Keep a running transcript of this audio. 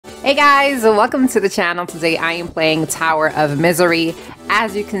Hey guys, welcome to the channel. Today I am playing Tower of Misery.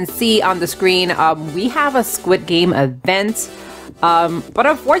 As you can see on the screen, we have a Squid Game event, but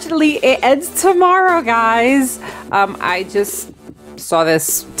unfortunately it ends tomorrow, guys. I just saw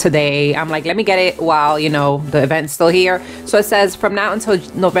this today. I'm like, let me get it while, you know, the event's still here. So it says from now until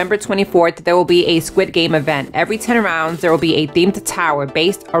November 24th, there will be a Squid Game event. Every 10 rounds, there will be a themed tower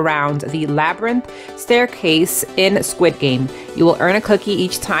based around the labyrinth staircase in Squid Game. You will earn a cookie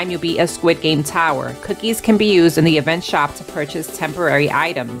each time you beat a Squid Game tower. Cookies can be used in the event shop to purchase temporary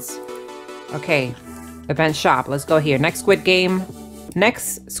items. Okay, event shop. Let's go here. Next Squid Game.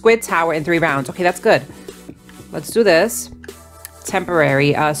 Next Squid Tower in 3 rounds. Okay, that's good. Let's do this.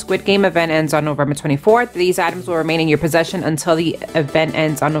 Temporary. Squid Game event ends on November 24th. These items will remain in your possession until the event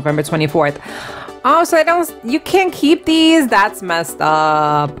ends on November 24th. Oh, so you can't keep these? That's messed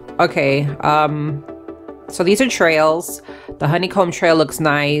up. Okay. So these are trails. The honeycomb trail looks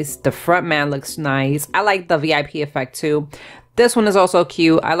nice. The front man looks nice. I like the VIP effect too. This one is also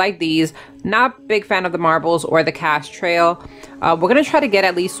cute. I like these. Not big fan of the marbles or the cash trail. We're gonna try to get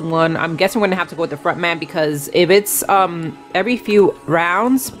at least one. I'm guessing we're gonna have to go with the front man because if it's every few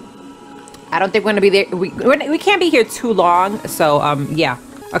rounds, I don't think we're gonna be there. We can't be here too long. So yeah.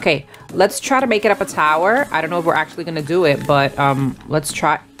 Okay, let's try to make it up a tower. I don't know if we're actually gonna do it, but let's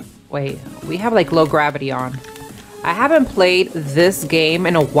try. Wait, we have like low gravity on. I haven't played this game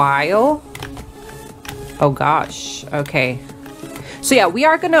in a while. Oh gosh. Okay. So yeah, we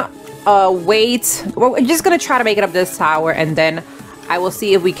are gonna wait. We're just gonna try to make it up this tower, and then I will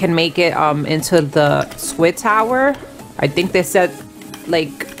see if we can make it into the Squid Tower. I think they said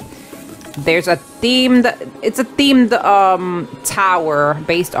like there's a themed. It's a themed tower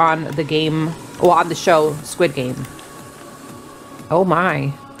based on the game, well, on the show Squid Game. Oh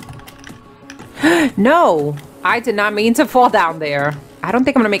my! No, I did not mean to fall down there. I don't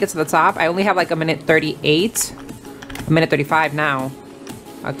think I'm gonna make it to the top. I only have like a minute 38. A minute 35 now.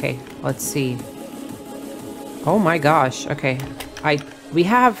 Okay, let's see. Oh my gosh. Okay. We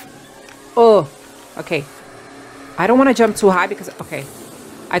have... Oh, okay. I don't want to jump too high because... Okay.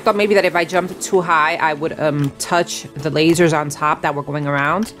 I thought maybe that if I jumped too high, I would touch the lasers on top that were going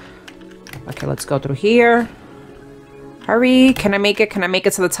around. Okay, let's go through here. Hurry. Can I make it? Can I make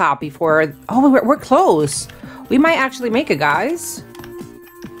it to the top before... Oh, we're close. We might actually make it, guys.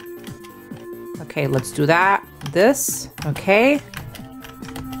 Okay, let's do that. This. Okay.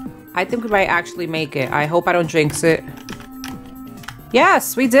 I think we might actually make it. I hope I don't jinx it.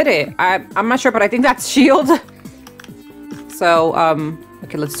 Yes, we did it. I'm not sure, but I think that's shield. So,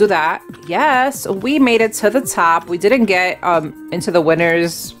 okay, let's do that. Yes, we made it to the top. We didn't get into the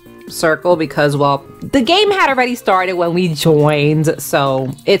winner's circle because, well, the game had already started when we joined, so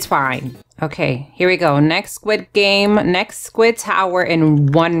it's fine. Okay, here we go. Next Squid Game, next Squid Tower in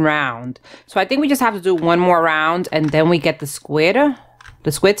 1 round. So I think we just have to do 1 more round and then we get the Squid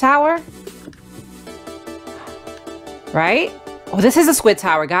Tower. Right? Oh, this is a Squid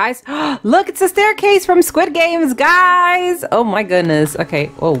Tower, guys. Look, it's a staircase from Squid Games, guys. Oh my goodness. Okay,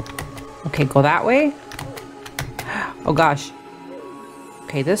 oh. Okay, go that way. Oh gosh.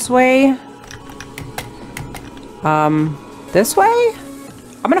 Okay, this way. This way?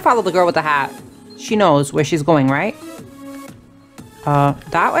 I'm gonna follow the girl with the hat. She knows where she's going, right?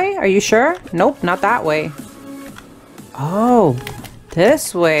 That way? Are you sure? Nope, not that way. Oh,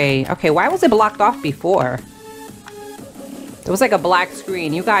 this way. Okay, why was it blocked off before? There was like a black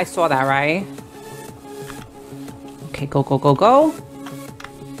screen. You guys saw that, right? Okay, go, go, go, go.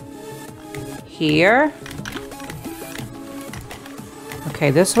 Here. Okay,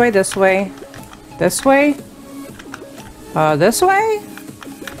 this way, this way. This way? This way?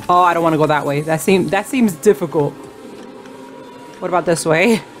 Oh, I don't want to go that way. That seems difficult. What about this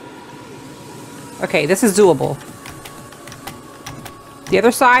way? Okay, this is doable. The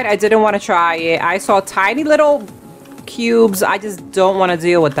other side, I didn't want to try it. I saw tiny little cubes. I just don't want to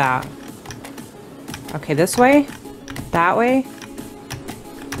deal with that. Okay, this way. That way.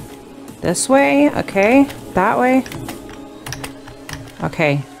 This way. Okay, that way.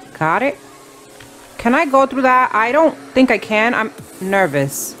 Okay, got it. Can I go through that? I don't think I can. I'm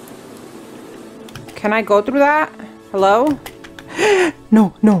nervous. Can I go through that? Hello?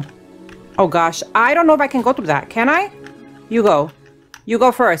 No, no. Oh gosh, I don't know if I can go through that. Can I? You go. You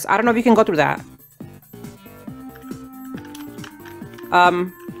go first. I don't know if you can go through that. I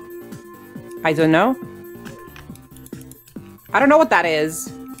don't know. I don't know what that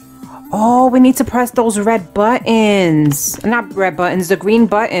is. Oh, we need to press those red buttons. Not red buttons, the green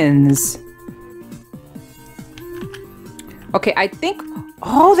buttons. Okay, I think...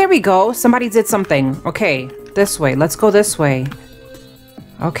 Oh, there we go. Somebody did something. Okay, this way. Let's go this way.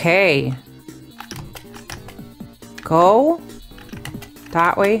 Okay. Go.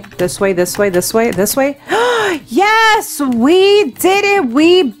 That way. This way, this way, this way, this way. Yes! We did it!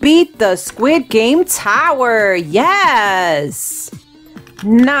 We beat the Squid Game Tower! Yes!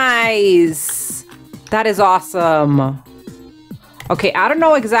 Nice! That is awesome. Okay, I don't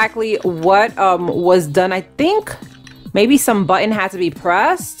know exactly what was done. I think maybe some button had to be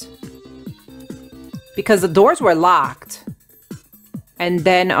pressed because the doors were locked. And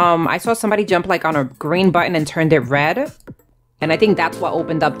then I saw somebody jump like on a green button and turned it red. And I think that's what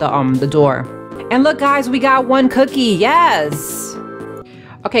opened up the door. And look guys, we got one cookie, yes!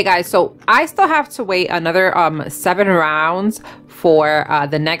 Okay guys, so I still have to wait another 7 rounds for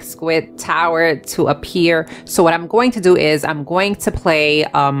the next Squid Tower to appear. So what I'm going to do is I'm going to play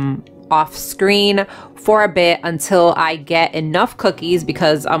off screen for a bit until I get enough cookies,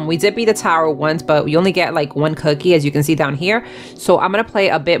 because we did beat the tower once, but we only get like 1 cookie, as you can see down here. So I'm gonna play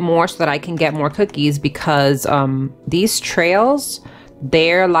a bit more so that I can get more cookies, because these trails,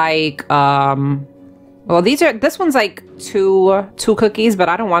 they're like well, this one's like two cookies, but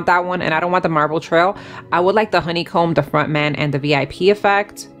I don't want that one, and I don't want the marble trail. I would like the honeycomb, the front man, and the VIP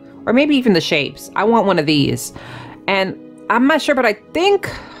effect, or maybe even the shapes. I want one of these, and I'm not sure, but I think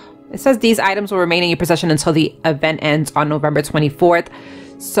it says these items will remain in your possession until the event ends on November 24th.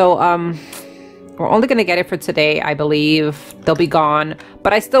 So we're only gonna get it for today, I believe. They'll be gone,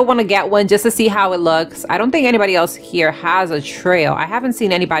 but I still want to get one just to see how it looks. I don't think anybody else here has a trail. I haven't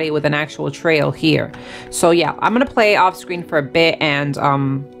seen anybody with an actual trail here. So yeah, I'm gonna play off screen for a bit, and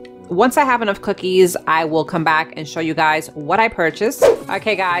once I have enough cookies, I will come back and show you guys what I purchased.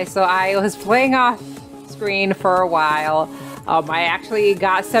 Okay guys, so I was playing off screen for a while. I actually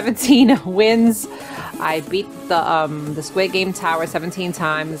got 17 wins. I beat the Squid Game Tower 17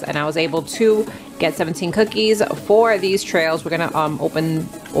 times, and I was able to get 17 cookies for these trails. We're gonna open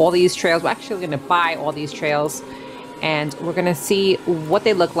all these trails. We're actually gonna buy all these trails, and we're gonna see what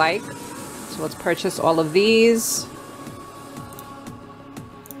they look like. So let's purchase all of these.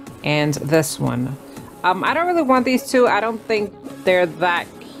 And this one. I don't really want these two. I don't think they're that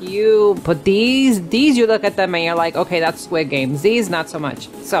cute, but these you look at them and you're like, okay, that's Squid Games. These not so much.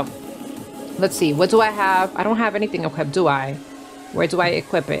 So let's see, what do I have? I don't have anything equipped, do I? Where do I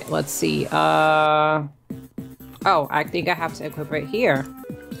equip it? Let's see. Oh, I think I have to equip it here.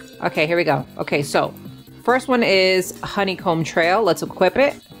 Okay, here we go. Okay, so first one is honeycomb trail. Let's equip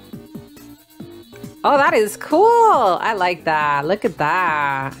it. Oh, that is cool. I like that. Look at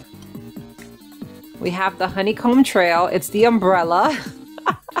that. We have the honeycomb trail. It's the umbrella.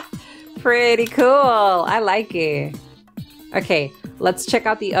 Pretty cool. I like it. Okay, let's check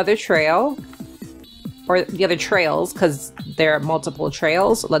out the other trail, or the other trails, because there are multiple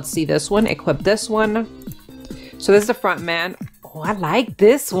trails. Let's see this one. Equip this one. So this is the front man. Oh, I like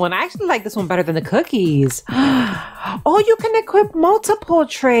this one. I actually like this one better than the cookies. Oh, you can equip multiple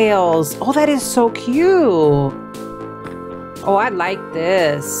trails. Oh, that is so cute. Oh, I like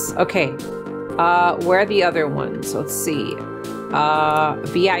this. Okay, where are the other ones? Let's see.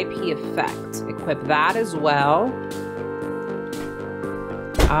 VIP effect. Equip that as well.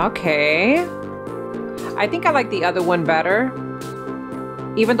 Okay. I think I like the other one better,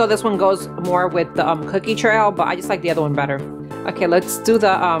 even though this one goes more with the cookie trail, but I just like the other one better. Okay, let's do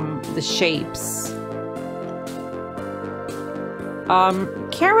the shapes.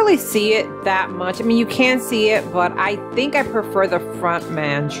 Can't really see it that much. I mean, you can see it, but I think I prefer the front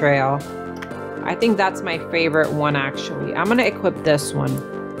man trail. I think that's my favorite one, actually. I'm gonna equip this one.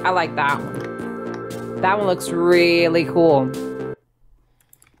 I like that one. That one looks really cool.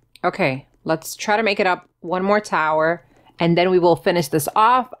 Okay, let's try to make it up one more tower, and then we will finish this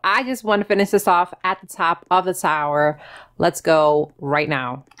off. I just want to finish this off at the top of the tower. Let's go right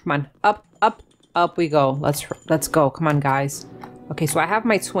now. Come on, up, up, up we go. Let's go. Come on, guys. Okay, so I have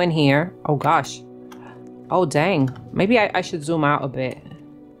my twin here. Oh gosh. Oh dang. Maybe I should zoom out a bit.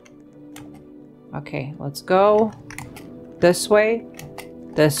 Okay, let's go this way,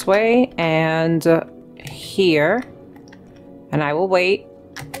 and here. And I will wait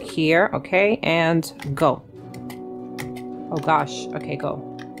here, okay, and go. Oh gosh, okay, go.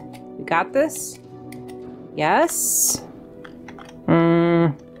 We got this? Yes.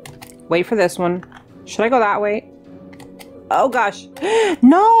 Wait for this one. Should I go that way? Oh gosh.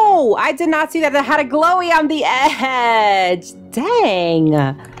 No, I did not see that it had a glowy on the edge. Dang.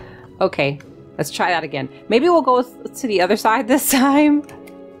 Okay. Let's try that again. Maybe we'll go to the other side this time.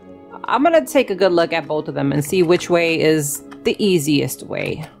 I'm gonna take a good look at both of them and see which way is the easiest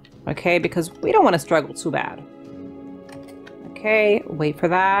way. Okay, because we don't want to struggle too bad. Okay, wait for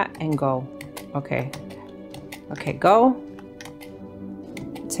that and go. Okay. Okay, go.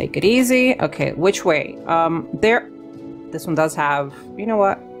 Take it easy. Okay, which way? There. This one does have... You know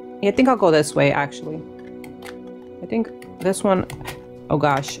what? Yeah, I think I'll go this way, actually. I think this one... Oh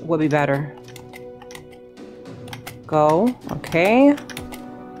gosh, would be better. Go. Okay.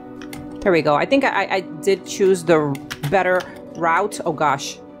 There we go. I think I did choose the better route. Oh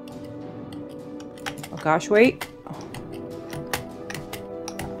gosh. Oh gosh, wait.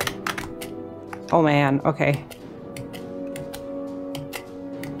 Oh man, okay.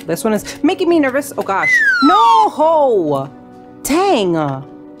 This one is making me nervous. Oh gosh. No! Ho! Dang!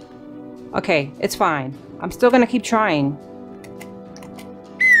 Okay, it's fine. I'm still gonna keep trying.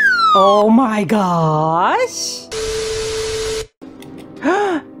 Oh my gosh!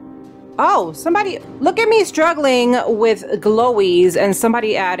 Oh, somebody... Look at me struggling with glowies and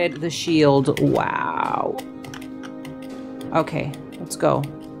somebody added the shield. Wow. Okay, let's go.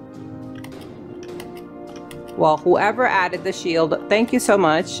 Well, whoever added the shield, thank you so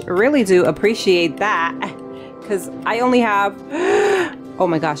much. Really do appreciate that. Because I only have... Oh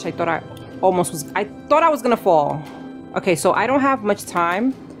my gosh, I thought I almost was... I thought I was gonna fall. Okay, so I don't have much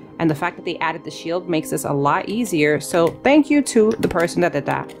time. And the fact that they added the shield makes this a lot easier. So thank you to the person that did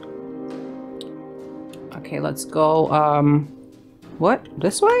that. Okay, let's go. What?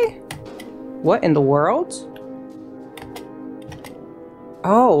 This way? What in the world?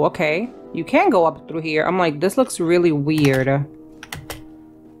 Oh, okay. You can go up through here. I'm like, this looks really weird.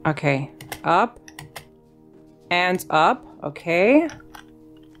 Okay. Up. And up. Okay.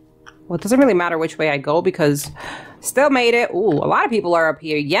 Well, it doesn't really matter which way I go because still made it. Ooh, a lot of people are up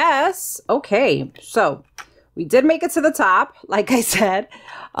here. Yes. Okay. So we did make it to the top, like I said.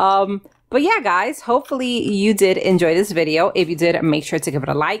 But yeah, guys, hopefully you did enjoy this video. If you did, make sure to give it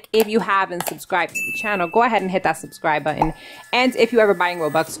a like. If you haven't subscribed to the channel, go ahead and hit that subscribe button. And if you're ever buying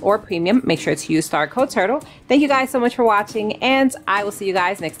Robux or Premium, make sure to use star code Turtle. Thank you guys so much for watching, and I will see you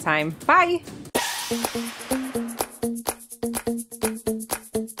guys next time. Bye!